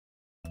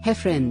Hey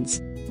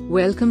friends,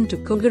 welcome to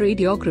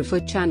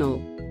Radiographer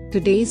channel.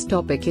 Today's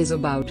topic is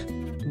about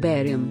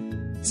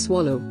barium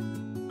swallow.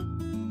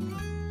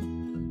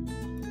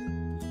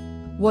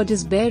 What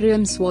is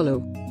barium swallow?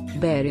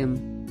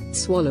 Barium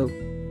swallow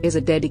is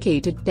a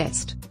dedicated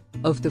test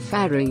of the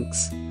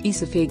pharynx,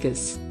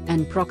 esophagus,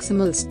 and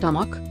proximal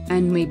stomach,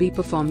 and may be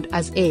performed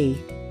as a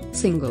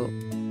single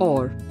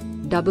or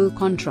double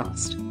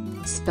contrast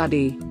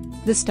study.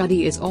 The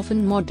study is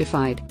often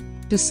modified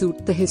to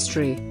suit the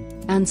history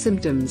and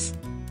symptoms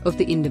of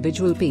the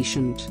individual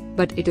patient,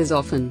 but it is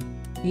often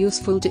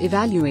useful to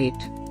evaluate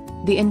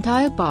the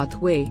entire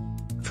pathway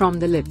from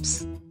the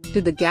lips to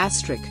the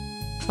gastric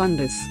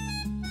fundus.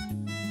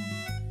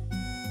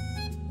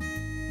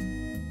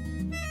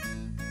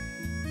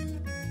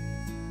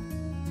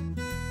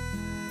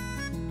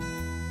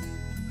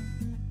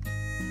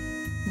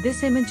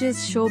 This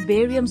images show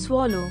barium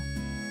swallow.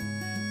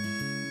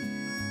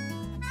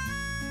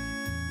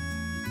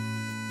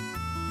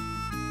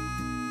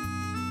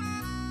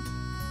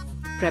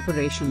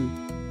 Preparation.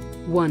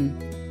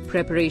 1.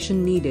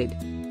 Preparation needed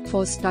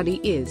for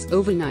study is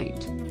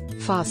overnight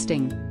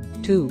fasting.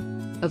 2.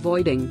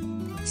 Avoiding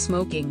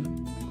smoking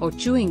or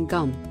chewing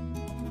gum.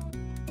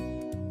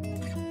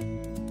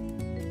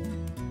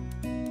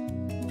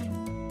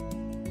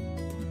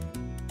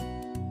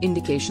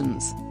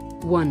 Indications.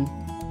 1.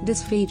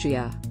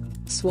 Dysphagia,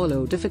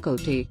 swallow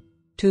difficulty.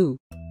 2.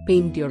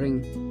 Pain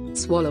during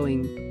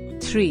swallowing.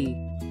 3.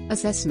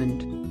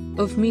 Assessment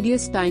of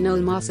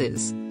mediastinal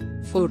masses.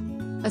 4.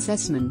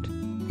 Assessment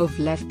of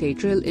left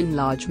atrial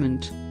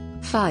enlargement.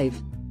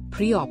 5.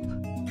 Pre-op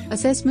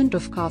assessment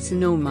of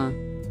carcinoma,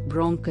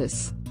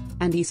 bronchus,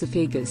 and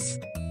esophagus.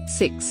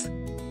 6.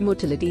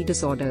 Motility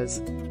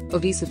disorders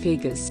of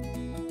esophagus.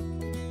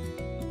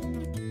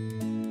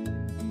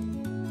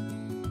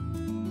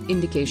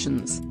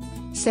 Indications.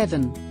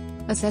 7.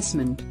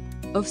 Assessment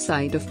of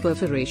site of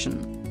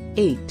perforation.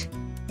 8.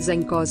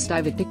 Xenchos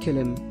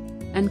diverticulum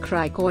and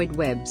cricoid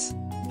webs.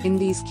 In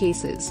these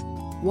cases,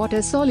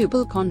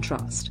 water-soluble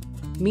contrast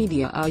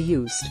media are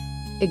used.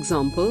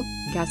 Example,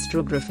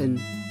 gastrographin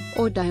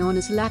or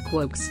Diagnose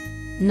lac-works.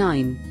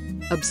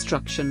 9.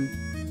 Obstruction.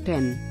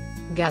 10.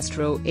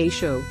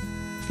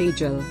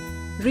 Gastroesophageal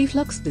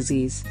reflux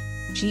disease,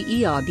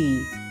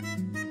 GERD.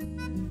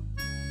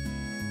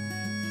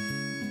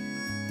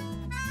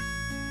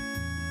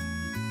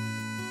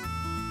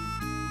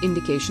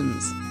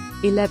 Indications.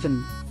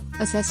 11.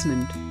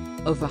 Assessment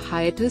of a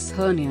hiatus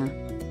hernia.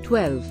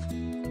 12.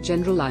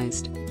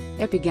 Generalized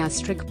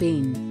epigastric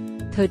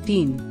pain.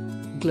 13.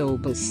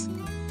 Globus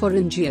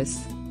pharyngeus.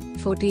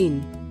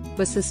 14.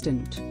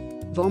 Persistent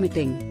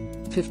vomiting.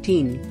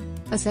 15.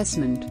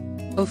 Assessment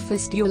of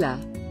fistula.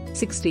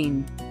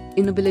 16.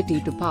 Inability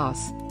to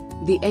pass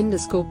the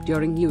endoscope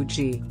during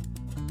UG.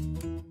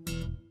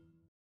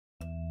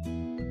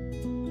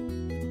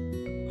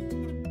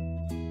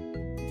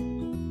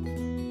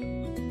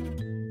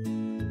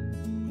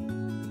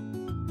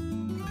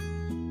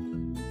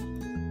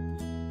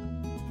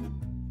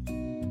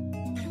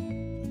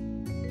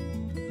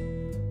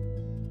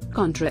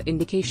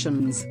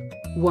 Contraindications.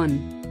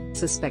 1.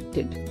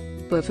 Suspected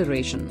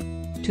perforation.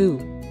 2.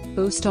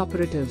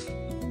 Postoperative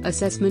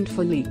assessment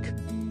for leak.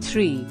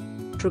 3.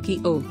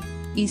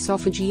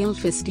 Tracheoesophageal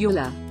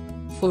fistula.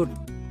 4.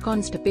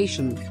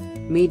 Constipation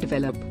may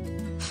develop.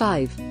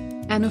 5.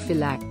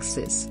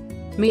 Anaphylaxis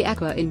may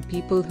occur in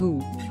people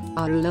who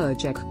are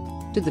allergic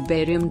to the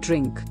barium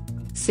drink.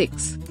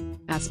 6.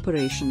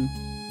 Aspiration.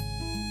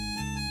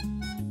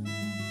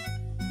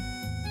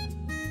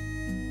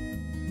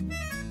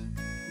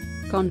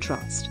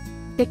 Contrast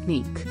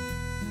technique.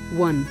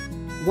 1.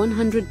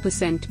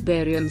 100%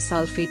 barium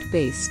sulfate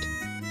paste.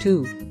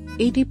 2.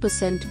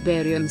 80%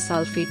 barium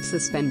sulfate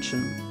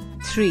suspension.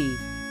 3.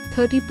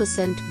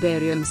 30%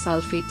 barium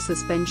sulfate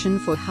suspension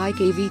for high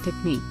kV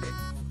technique.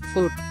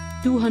 4.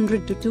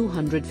 200 to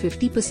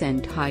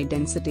 250% high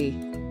density,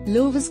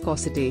 low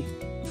viscosity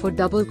for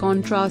double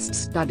contrast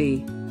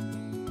study.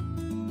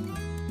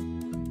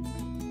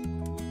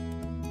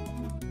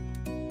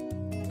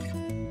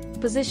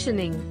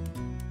 Positioning.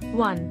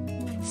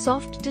 1.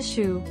 Soft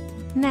tissue,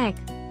 neck,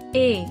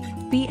 A,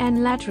 P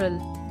and lateral,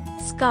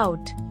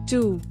 scout.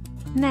 2.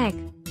 Neck,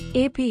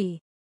 AP,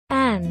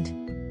 and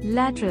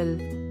lateral.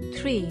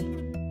 3.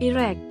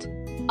 Erect,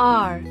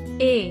 R,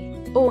 A,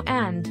 O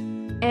and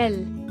L,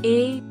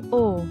 A,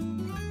 O.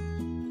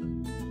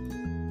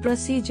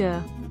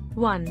 Procedure.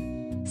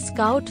 1.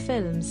 Scout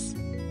films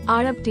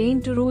are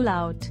obtained to rule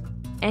out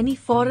any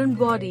foreign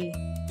body,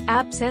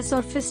 abscess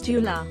or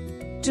fistula.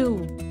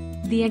 2.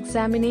 The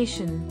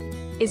examination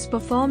is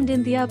performed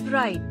in the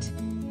upright,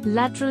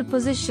 lateral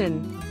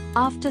position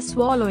after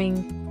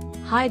swallowing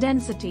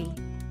high-density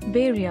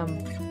barium.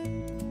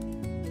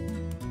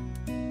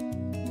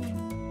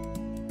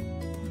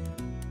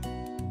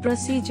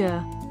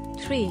 Procedure.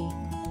 3.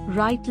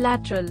 Right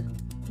lateral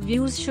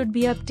views should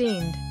be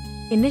obtained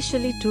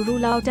initially to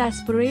rule out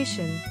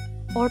aspiration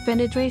or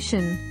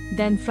penetration,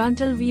 then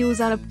frontal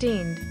views are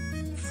obtained.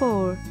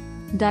 4.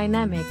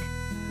 Dynamic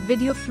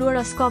video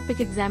fluoroscopic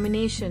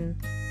examination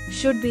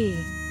should be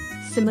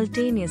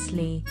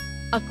simultaneously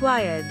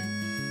acquired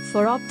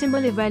for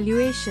optimal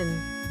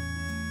evaluation.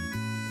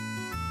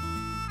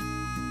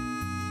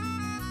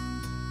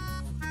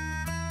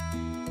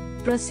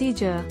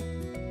 Procedure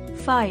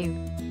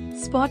 5.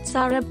 Spots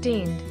are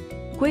obtained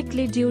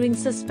quickly during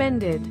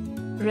suspended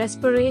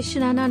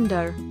respiration and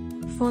under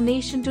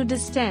phonation to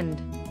distend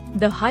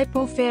the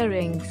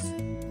hypopharynx.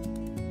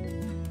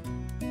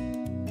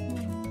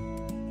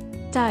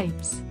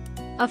 Types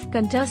of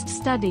contrast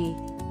study.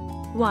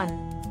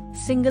 1.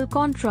 Single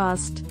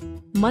contrast,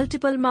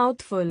 multiple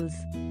mouthfuls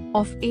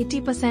of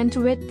 80%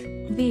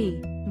 width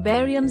V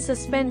barium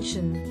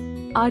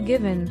suspension are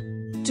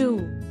given.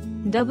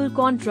 2. Double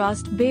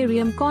contrast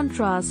barium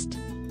contrast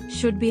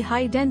should be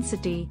high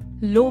density,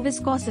 low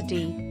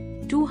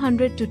viscosity,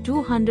 200 to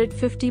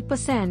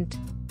 250%.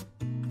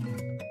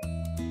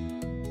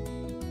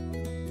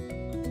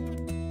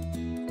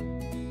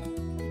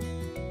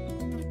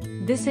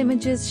 This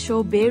images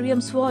show barium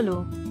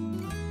swallow.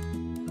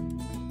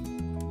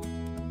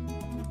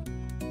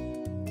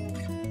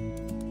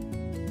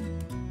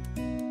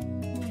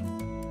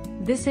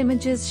 This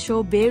images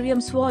show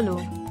barium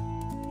swallow.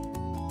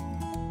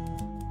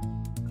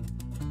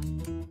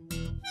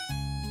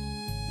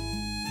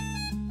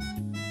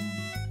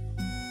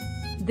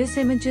 This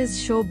images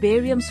show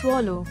barium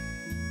swallow.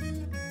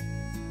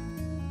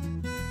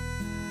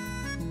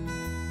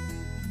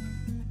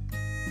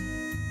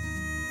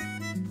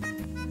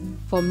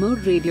 For more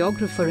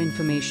radiographer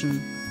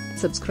information,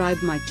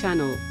 subscribe my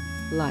channel,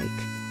 like,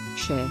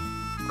 share,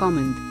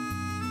 comment.